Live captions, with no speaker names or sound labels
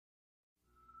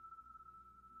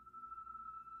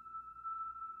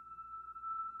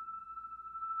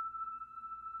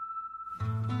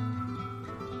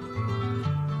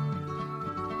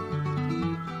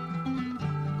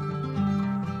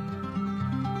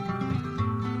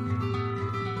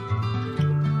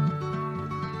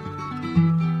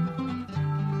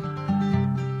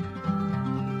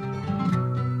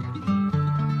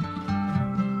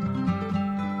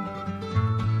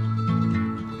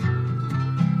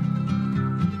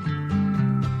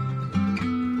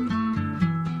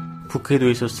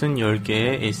북해도에서 쓴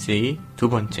 10개의 에세이 두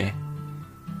번째.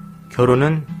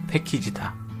 결혼은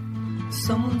패키지다.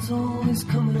 Someone's always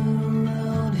coming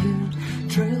around here,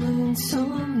 trailing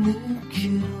some new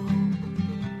cue.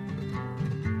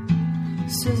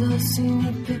 Says I've seen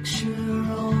your picture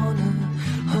on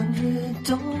 $100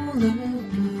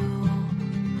 bill.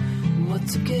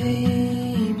 What's a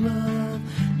game of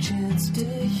chance do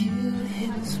you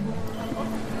hit as well?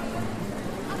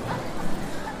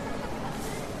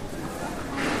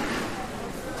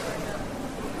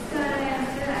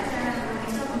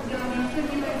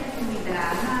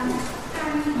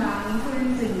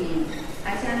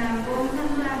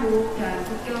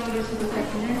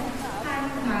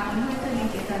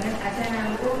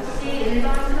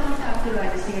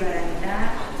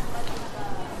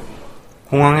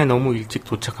 공항에 너무 일찍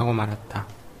도착하고 말았다.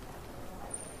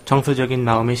 정서적인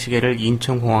마음의 시계를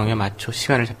인천공항에 맞춰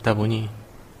시간을 잡다 보니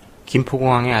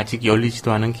김포공항에 아직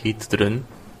열리지도 않은 게이트들은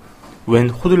웬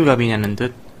호들갑이냐는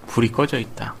듯 불이 꺼져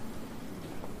있다.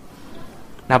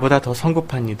 나보다 더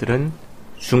성급한 이들은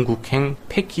중국행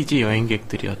패키지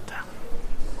여행객들이었다.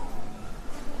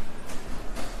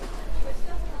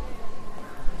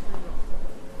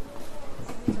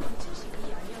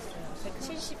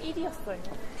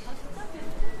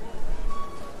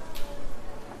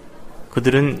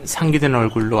 그들은 상기된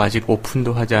얼굴로 아직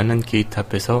오픈도 하지 않은 게이트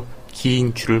앞에서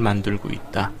긴 줄을 만들고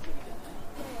있다.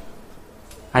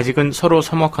 아직은 서로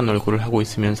서먹한 얼굴을 하고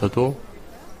있으면서도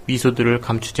미소들을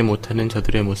감추지 못하는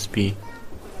저들의 모습이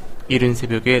이른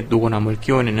새벽에 노곤함을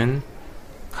끼워내는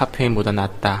카페인보다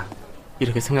낫다,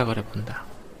 이렇게 생각을 해본다.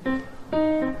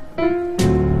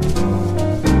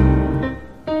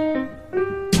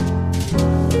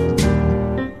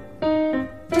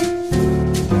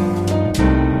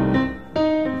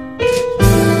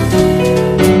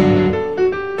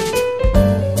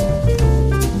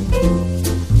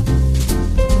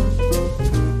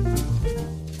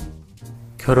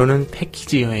 결혼은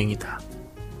패키지 여행이다.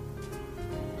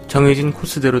 정해진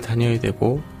코스대로 다녀야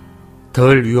되고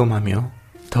덜 위험하며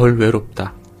덜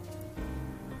외롭다.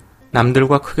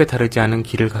 남들과 크게 다르지 않은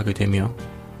길을 가게 되며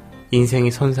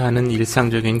인생이 선사하는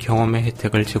일상적인 경험의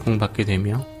혜택을 제공받게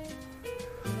되며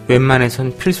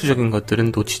웬만해선 필수적인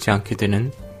것들은 놓치지 않게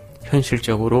되는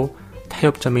현실적으로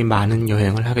타협점이 많은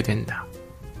여행을 하게 된다.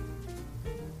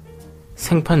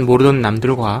 생판 모르던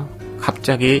남들과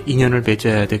갑자기 인연을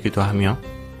맺어야 되기도 하며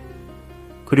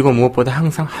그리고 무엇보다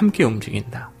항상 함께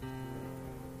움직인다.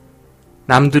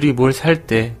 남들이 뭘 살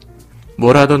때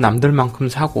뭐라도 남들만큼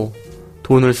사고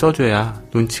돈을 써줘야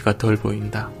눈치가 덜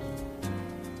보인다.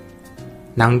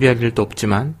 낭비할 일도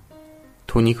없지만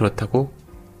돈이 그렇다고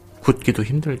굳기도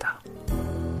힘들다.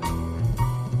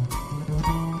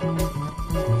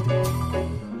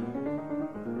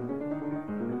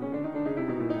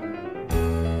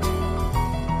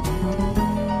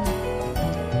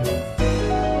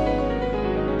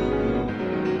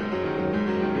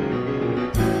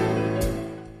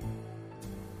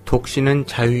 독신은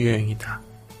자유여행이다.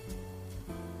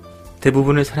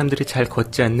 대부분의 사람들이 잘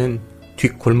걷지 않는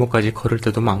뒷골목까지 걸을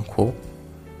때도 많고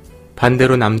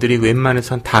반대로 남들이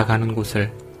웬만해선 다 가는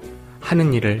곳을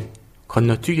하는 일을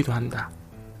건너뛰기도 한다.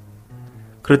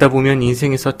 그러다 보면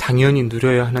인생에서 당연히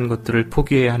누려야 하는 것들을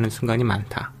포기해야 하는 순간이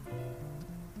많다.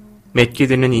 맺게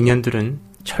되는 인연들은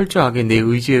철저하게 내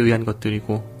의지에 의한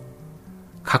것들이고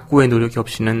각고의 노력이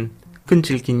없이는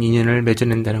끈질긴 인연을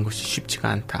맺어낸다는 것이 쉽지가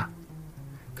않다.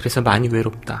 그래서 많이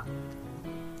외롭다.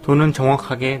 돈은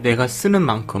정확하게 내가 쓰는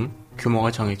만큼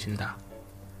규모가 정해진다.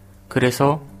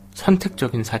 그래서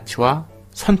선택적인 사치와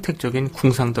선택적인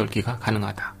궁상떨기가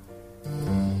가능하다.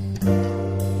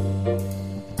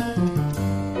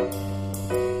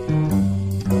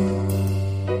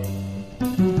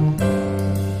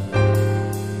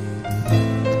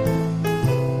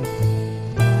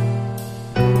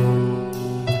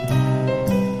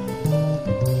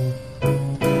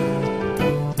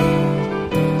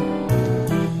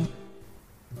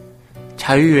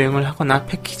 자유여행을 하거나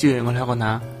패키지 여행을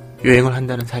하거나 여행을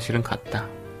한다는 사실은 같다.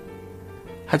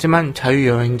 하지만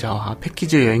자유여행자와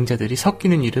패키지 여행자들이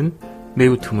섞이는 일은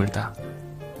매우 드물다.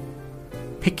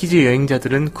 패키지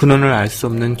여행자들은 근원을 알 수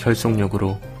없는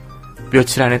결속력으로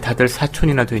며칠 안에 다들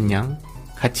사촌이나 된 양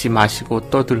같이 마시고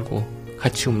떠들고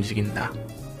같이 움직인다.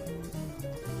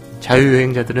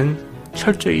 자유여행자들은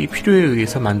철저히 필요에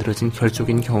의해서 만들어진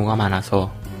결속인 경우가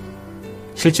많아서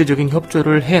실제적인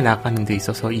협조를 해나가는 데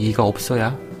있어서 이의가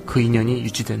없어야 그 인연이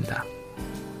유지된다.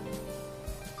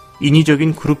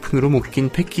 인위적인 그룹핑으로 묶인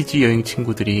패키지 여행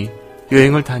친구들이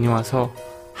여행을 다녀와서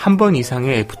한 번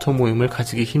이상의 애프터 모임을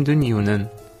가지기 힘든 이유는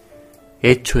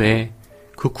애초에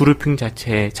그 그룹핑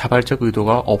자체에 자발적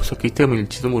의도가 없었기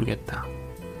때문일지도 모르겠다.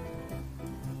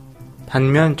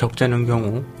 반면 적잖은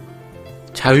경우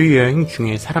자유여행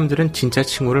중에 사람들은 진짜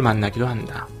친구를 만나기도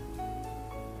한다.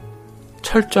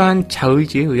 철저한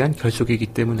자의지에 의한 결속이기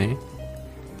때문에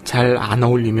잘 안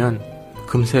어울리면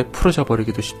금세 풀어져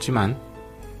버리기도 쉽지만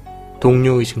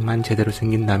동료의식만 제대로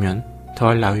생긴다면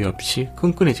더할 나위 없이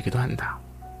끈끈해지기도 한다.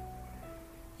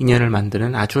 인연을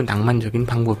만드는 아주 낭만적인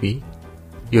방법이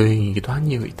여행이기도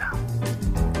한 이유이다.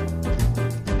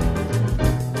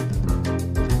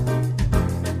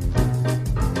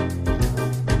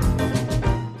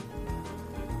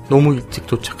 너무 일찍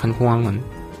도착한 공항은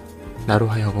나로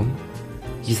하여금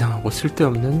이상하고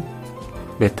쓸데없는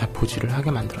메타포즈를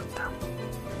하게 만들었다.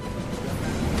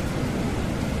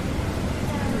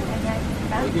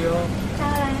 여기요.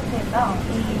 차와에서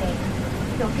A행,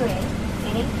 도쿄에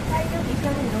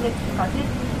A8624를 이용해 주신 것을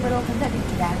진심으로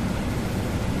감사드립니다.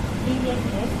 이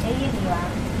비행기는 ANA와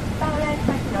파우라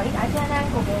스파트너인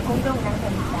아시아나항공의 공동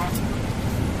운항선입니다.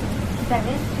 기사는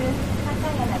준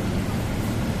사카야나미,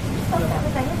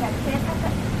 슈퍼사무사는 약체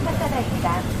사카다입니다.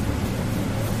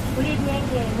 우리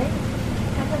비행기에는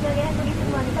 5명의 한국인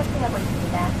승무원이 탑승하고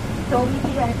있습니다. 도움이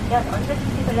필요하시면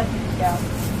언제든지 연락주십시오.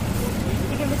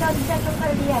 지금부터 비상용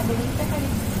관리의 안내를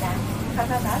시작하겠습니다.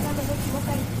 가사가 화면에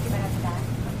주목하여 주시기 바랍니다.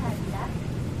 감사합니다.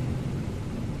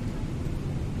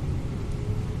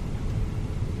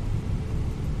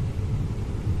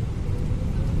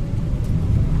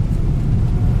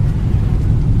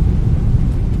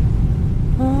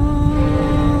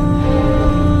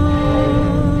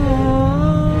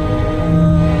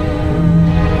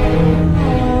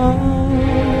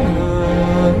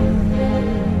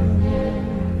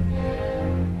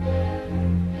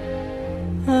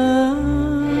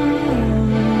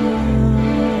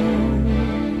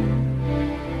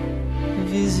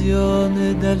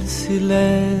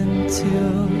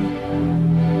 Silenzio,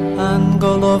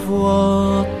 angolo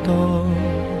vuoto,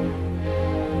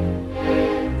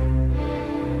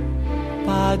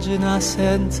 pagina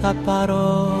senza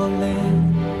parole,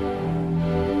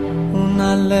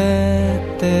 una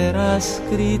lettera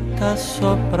scritta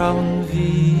sopra un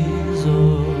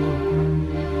viso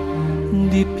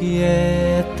di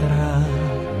pietra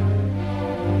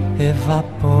e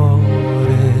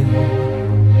vapore.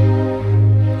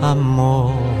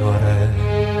 Amore,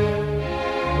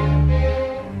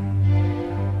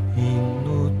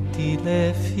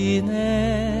 inutile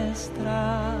finestra.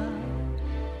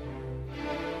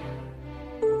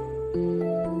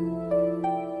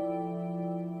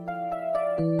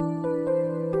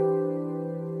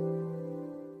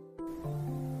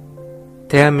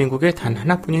 대한민국의 단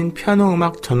하나뿐인 피아노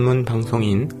음악 전문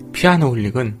방송인 피아노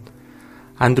홀릭은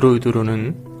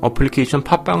안드로이드로는 어플리케이션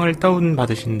팟빵을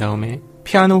다운받으신 다음에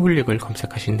피아노 홀릭을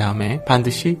검색하신 다음에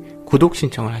반드시 구독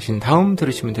신청을 하신 다음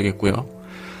들으시면 되겠고요.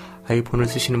 아이폰을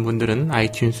쓰시는 분들은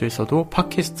아이튠스에서도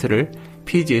팟캐스트를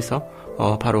페이지에서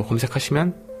바로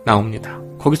검색하시면 나옵니다.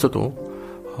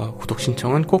 거기서도 구독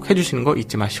신청은 꼭 해주시는 거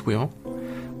잊지 마시고요.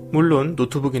 물론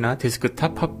노트북이나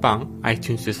데스크탑 팟빵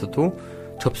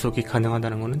아이튠스에서도 접속이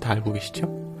가능하다는 것은 다 알고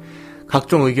계시죠?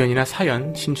 각종 의견이나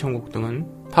사연, 신청곡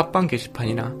등은 팟빵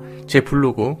게시판이나 제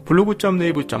블로그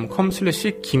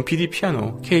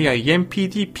blog.naver.com/kimpdpiano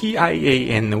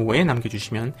kimpdpiano에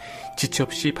남겨주시면 지체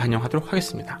없이 반영하도록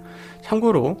하겠습니다.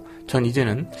 참고로 전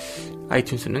이제는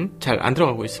아이튠스는 잘 안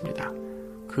들어가고 있습니다.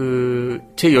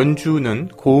 제 연주는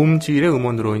고음질의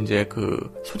음원으로 이제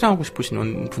소장하고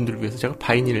싶으신 분들을 위해서 제가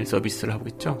바이닐 서비스를 하고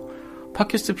있죠.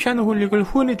 팟캐스트 피아노 홀릭을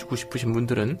후원해주고 싶으신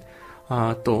분들은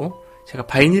또 제가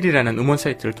바이닐이라는 음원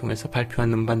사이트를 통해서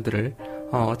발표한 음반들을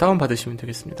다운받으시면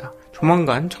되겠습니다.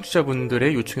 조만간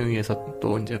청취자분들의 요청에 의해서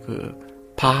또 이제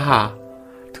바하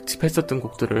특집했었던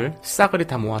곡들을 싸그리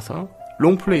다 모아서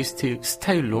롱플레이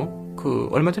스타일로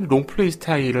얼마 전에 롱플레이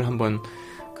스타일을 한번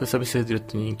서비스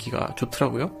해드렸더니 인기가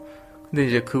좋더라고요. 근데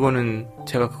이제 그거는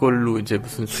제가 그걸로 이제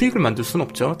무슨 수익을 만들 순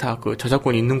없죠. 다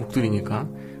저작권이 있는 곡들이니까.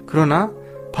 그러나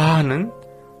바하는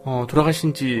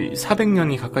돌아가신 지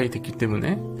 400년이 가까이 됐기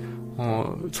때문에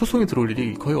소송이 들어올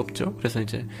일이 거의 없죠. 그래서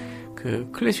이제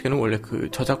클래식에는 원래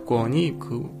저작권이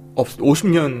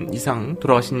 50년 이상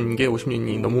돌아가신 게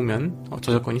 50년이 넘으면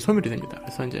저작권이 소멸이 됩니다.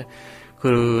 그래서 이제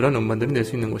그런 음반들을 낼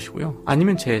수 있는 것이고요.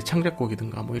 아니면 제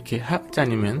창작곡이든가 뭐 이렇게 하지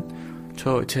않으면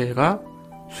제가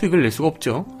수익을 낼 수가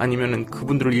없죠. 아니면은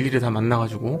그분들을 일일이 다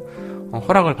만나가지고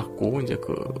허락을 받고 이제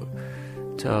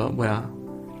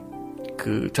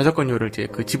저작권료를 이제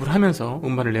지불하면서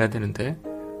음반을 내야 되는데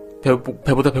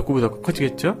배보다 배꼽이 더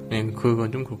커지겠죠? 네,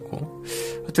 그건 좀 그렇고.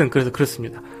 하여튼, 그래서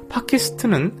그렇습니다. 팟캐스트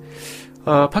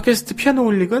피아노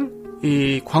홀릭은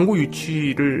이 광고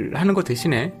유치를 하는 것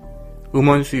대신에,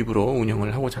 음원 수입으로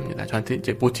운영을 하고자 합니다. 저한테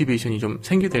이제 모티베이션이 좀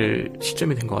생겨될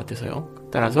시점이 된 것 같아서요.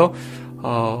 따라서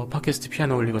팟캐스트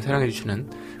피아노 올리고 사랑해주시는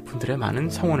분들의 많은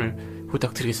성원을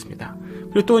부탁드리겠습니다.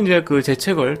 그리고 또 이제 그 제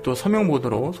책을 또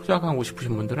서명본으로 소장하고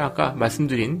싶으신 분들은 아까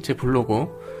말씀드린 제 블로그,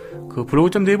 그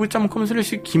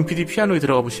blog.naver.com/김PD 피아노에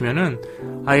들어가 보시면은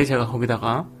아예 제가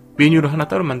거기다가 메뉴를 하나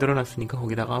따로 만들어 놨으니까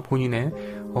거기다가 본인의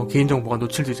개인정보가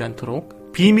노출되지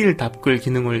않도록 비밀 답글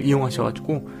기능을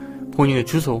이용하셔가지고 본인의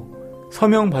주소,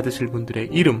 서명 받으실 분들의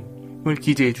이름을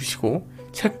기재해 주시고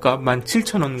책값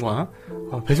 17,000원과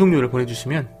배송료를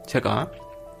보내주시면 제가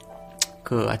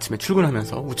그 아침에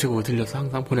출근하면서 우체국에 들려서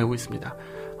항상 보내고 있습니다.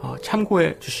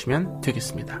 참고해 주시면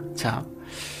되겠습니다. 자,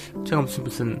 제가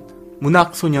무슨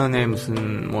문학소년의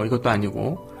무슨 이것도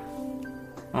아니고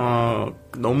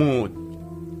너무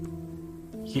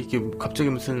이게 갑자기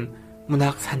무슨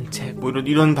문학 산책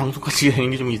이런 방송까지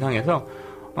되는 게 좀 이상해서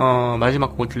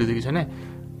마지막 곡을 들려드리기 전에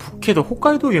북해도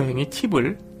홋카이도 여행의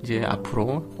팁을 이제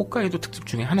앞으로 홋카이도 특집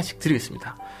중에 하나씩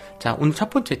드리겠습니다. 자, 오늘 첫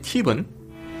번째 팁은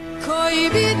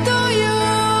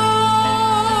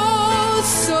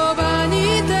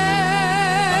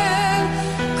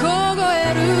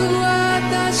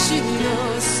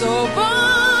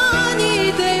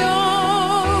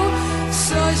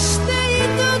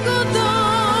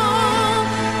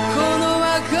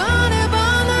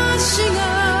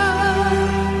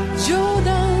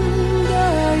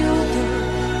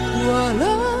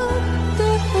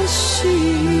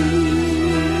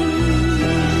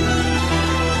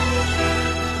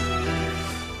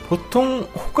보통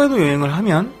홋카이도 여행을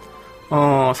하면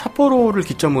삿포로를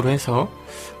기점으로 해서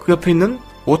그 옆에 있는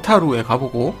오타루에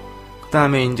가보고 그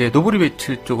다음에 이제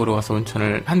노보리베츠 쪽으로 가서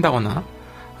온천을 한다거나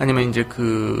아니면 이제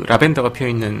그 라벤더가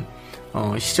피어있는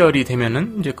시절이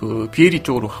되면은 이제 그 비에리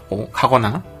쪽으로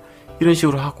가거나 이런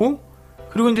식으로 하고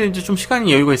그리고 이제 좀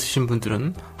시간이 여유가 있으신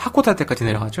분들은 하코다테까지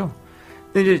내려가죠.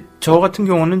 근데 이제 저 같은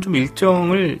경우는 좀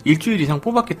일정을 일주일 이상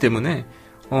뽑았기 때문에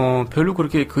별로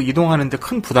그렇게 그 이동하는데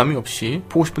큰 부담이 없이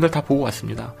보고 싶은 데를 다 보고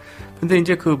왔습니다. 근데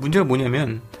이제 그 문제가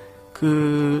뭐냐면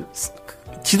그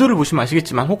지도를 보시면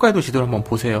아시겠지만 홋카이도 지도를 한번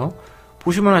보세요.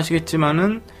 보시면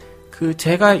아시겠지만은 그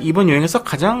제가 이번 여행에서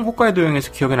가장 홋카이도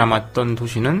여행에서 기억에 남았던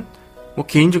도시는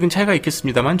개인적인 차이가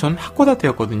있겠습니다만 전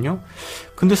하코다테였거든요.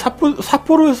 근데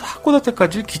삿포로에서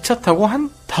하코다테까지 기차 타고 한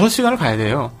 5시간을 가야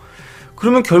돼요.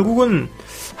 그러면 결국은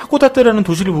하코다테라는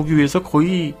도시를 보기 위해서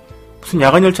거의 무슨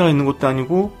야간 열차가 있는 것도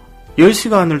아니고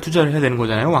 10시간을 투자를 해야 되는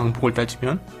거잖아요. 왕복을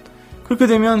따지면. 그렇게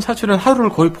되면 사실은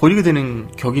하루를 거의 버리게 되는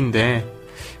격인데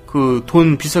그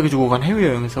돈 비싸게 주고 간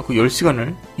해외여행에서 그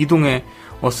 10시간을 이동에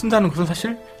쓴다는 것은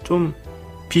사실 좀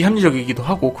비합리적이기도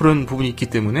하고 그런 부분이 있기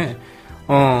때문에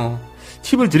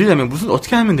팁을 드리자면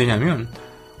어떻게 하면 되냐면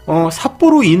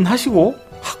삿포로 인 하시고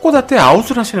하코다테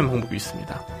아웃을 하시는 방법이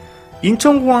있습니다.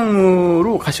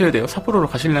 인천공항으로 가셔야 돼요. 삿포로로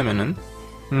가시려면은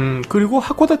그리고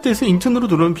하코다테에서 인천으로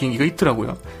들어오는 비행기가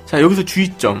있더라고요. 자, 여기서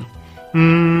주의점.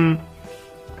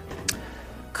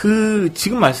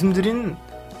 지금 말씀드린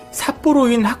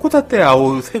삿포로인 하코다테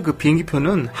아웃의 그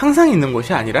비행기표는 항상 있는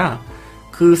것이 아니라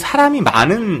그 사람이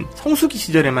많은 성수기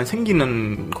시절에만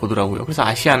생기는 거더라고요. 그래서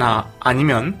아시아나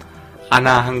아니면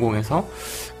아나항공에서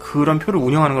그런 표를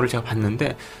운영하는 거를 제가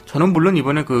봤는데 저는 물론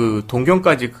이번에 그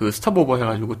동경까지 그 스탑오버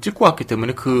해가지고 찍고 왔기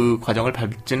때문에 그 과정을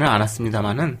밟지는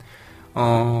않았습니다만은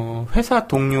회사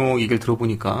동료 얘기를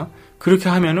들어보니까 그렇게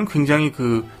하면은 굉장히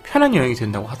그 편한 여행이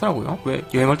된다고 하더라고요. 왜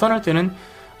여행을 떠날 때는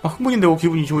흥분이 되고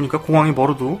기분이 좋으니까 공항이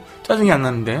멀어도 짜증이 안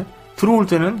나는데 들어올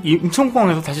때는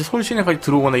인천공항에서 다시 서울 시내까지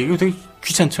들어오거나 이게 되게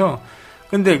귀찮죠.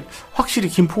 근데 확실히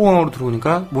김포공항으로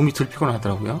들어오니까 몸이 덜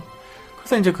피곤하더라고요.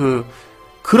 그래서 이제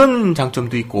그런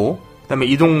장점도 있고 그다음에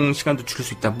이동 시간도 줄일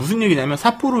수 있다. 무슨 얘기냐면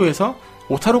삿포로에서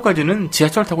오타루까지는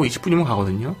지하철 타고 20분이면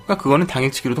가거든요. 그러니까 그거는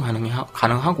당일치기로도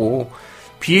가능하고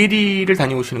비에리를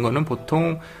다녀오시는 거는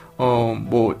보통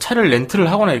차를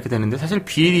렌트를 하거나 이렇게 되는데 사실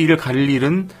비에리를 갈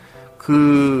일은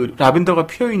그 라벤더가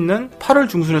피어있는 8월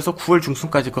중순에서 9월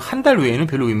중순까지 그 한 달 외에는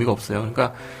별로 의미가 없어요.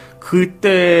 그러니까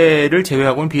그때를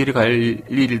제외하고는 비에리 갈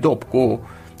일도 없고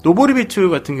노보리베츠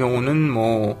같은 경우는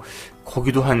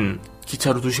거기도 한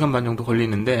기차로 2시간 반 정도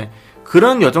걸리는데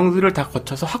그런 여정들을 다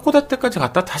거쳐서 하코다테까지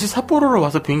갔다 다시 삿포로로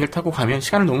와서 비행기를 타고 가면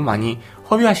시간을 너무 많이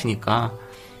허비하시니까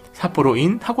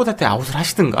삿포로인 하코다테 아웃을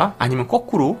하시든가 아니면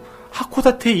거꾸로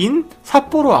하코다테인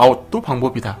삿포로 아웃도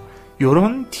방법이다.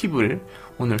 요런 팁을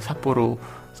오늘 삿포로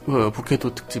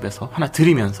북해도 특집에서 하나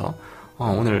드리면서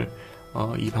오늘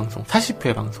이 방송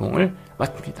 40회 방송을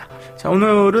마칩니다. 자,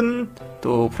 오늘은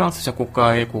또 프랑스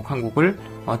작곡가의 곡 한 곡을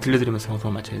들려드리면서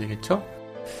방송을 마쳐야 되겠죠?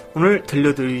 오늘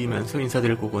들려드리면서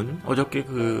인사드릴 곡은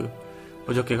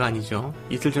어저께가 아니죠.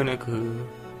 이틀 전에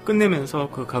끝내면서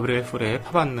그 가브리엘 포레의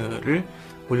파반느를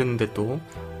올렸는데 또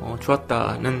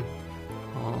좋았다는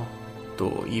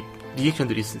또 이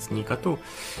리액션들이 있으니까 또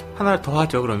하나 더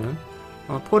하죠. 그러면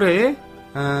포레의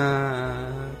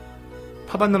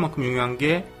파반느만큼 유명한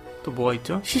게 또 뭐가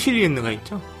있죠? 시실리엔느가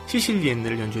있죠.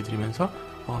 시실리엔느를 연주해드리면서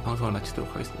방송을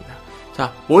마치도록 하겠습니다.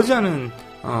 자, 머지않은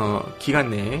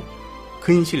기간 내에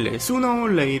근시일 내에 Sooner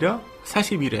or Later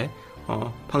 40일에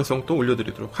방송 또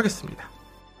올려드리도록 하겠습니다.